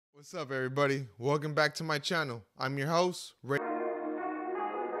What's up, everybody? Welcome back to my channel. I'm your host, Ray.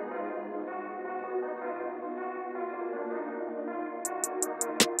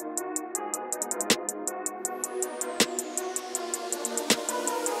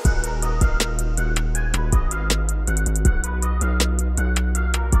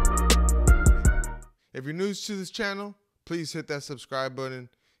 If you're new to this channel, please hit that subscribe button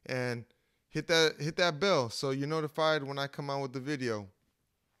and hit that bell so you're notified when I come out with the video.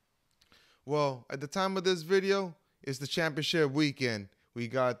 Well, at the time of this video, it's the championship weekend. We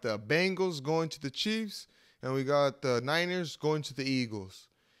got the Bengals going to the Chiefs, and we got the Niners going to the Eagles.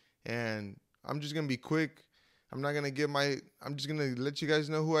 And I'm just going to be quick. I'm just going to let you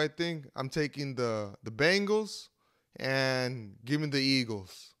guys know who I think. I'm taking the Bengals and giving the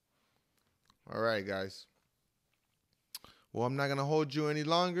Eagles. All right, guys. Well, I'm not going to hold you any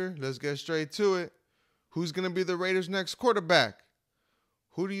longer. Let's get straight to it. Who's going to be the Raiders' next quarterback?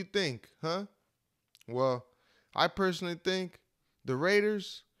 Who do you think, huh? Well, I personally think the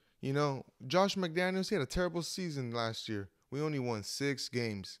Raiders, Josh McDaniels, he had a terrible season last year. We only won 6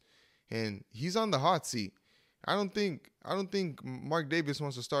 games, and he's on the hot seat. I don't think Mark Davis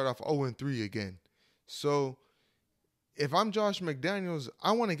wants to start off 0-3 again. So, if I'm Josh McDaniels,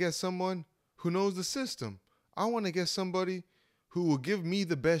 I want to get someone who knows the system. I want to get somebody who will give me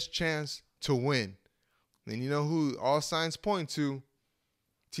the best chance to win. And you know who all signs point to?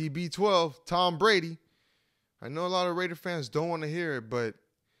 TB12, Tom Brady. I know a lot of Raider fans don't want to hear it, but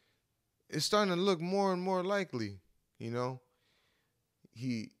it's starting to look more and more likely. He knows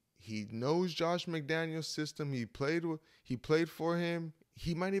Josh McDaniels' system. He played for him.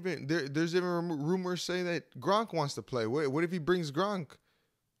 He might even there's even rumors saying that Gronk wants to play. What if he brings Gronk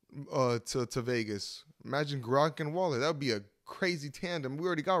to Vegas? Imagine Gronk and Waller. That would be a crazy tandem. We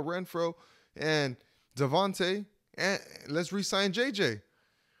already got Renfro and Devontae, and let's re-sign JJ.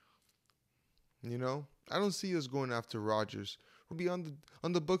 I don't see us going after Rodgers. We'll be on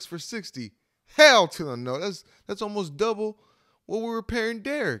the books for 60. Hell to the no. That's almost double what we were paying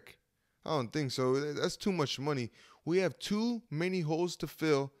Derek. I don't think so. That's too much money. We have too many holes to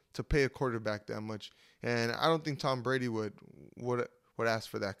fill to pay a quarterback that much, and I don't think Tom Brady would ask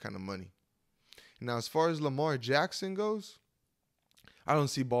for that kind of money. Now, as far as Lamar Jackson goes, I don't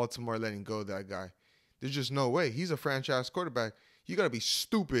see Baltimore letting go of that guy. There's just no way. He's a franchise quarterback. You got to be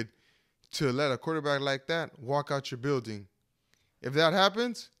stupid to let a quarterback like that walk out your building. If that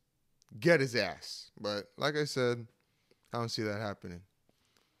happens, get his ass. But like I said, I don't see that happening.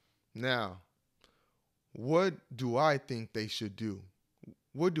 Now, what do I think they should do?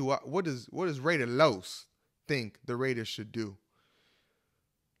 What does Raider Los think the Raiders should do?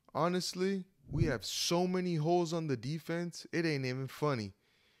 Honestly, we have so many holes on the defense, it ain't even funny.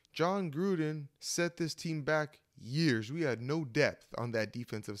 John Gruden set this team back years. We had no depth on that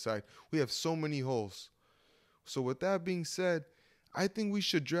defensive side. We have so many holes. So with that being said, I think we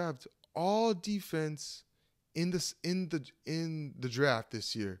should draft all defense in the draft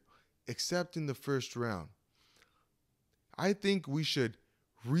this year, except in the first round. I think we should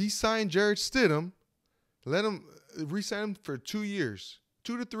re-sign Jarrett Stidham. Let him re-sign him for 2 years,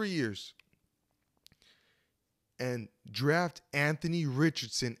 2 to 3 years, and draft Anthony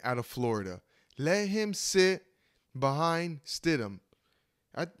Richardson out of Florida. Let him sit behind Stidham.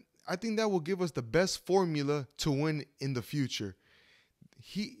 I think that will give us the best formula to win in the future.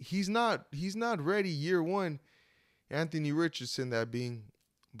 He's not ready year one, Anthony Richardson that being,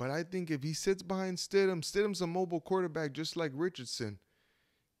 but I think if he sits behind Stidham's a mobile quarterback just like Richardson.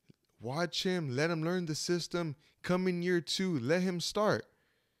 Watch him, let him learn the system. Come in year 2, let him start.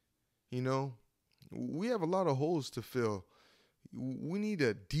 We have a lot of holes to fill. We need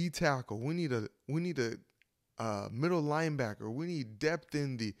a D tackle. We need a middle linebacker. We need depth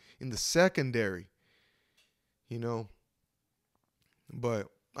in the secondary. But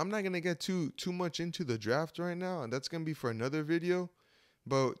I'm not gonna get too much into the draft right now, and that's gonna be for another video.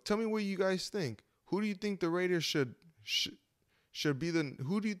 But tell me what you guys think. Who do you think the Raiders should be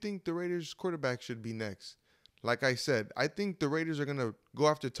who do you think the Raiders quarterback should be next? Like I said, I think the Raiders are gonna go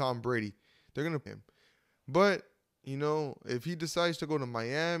after Tom Brady. They're gonna pay him. But if he decides to go to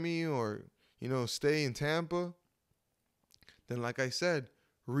Miami or stay in Tampa, then like I said,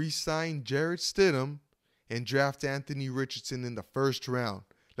 re-sign Jarrett Stidham and draft Anthony Richardson in the first round.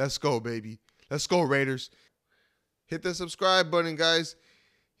 Let's go, baby. Let's go, Raiders. Hit the subscribe button, guys,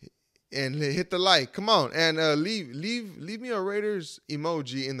 and hit the like. Come on, and leave me a Raiders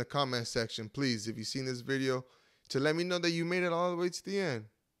emoji in the comment section, please, if you've seen this video, to let me know that you made it all the way to the end.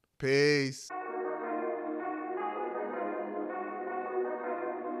 Peace.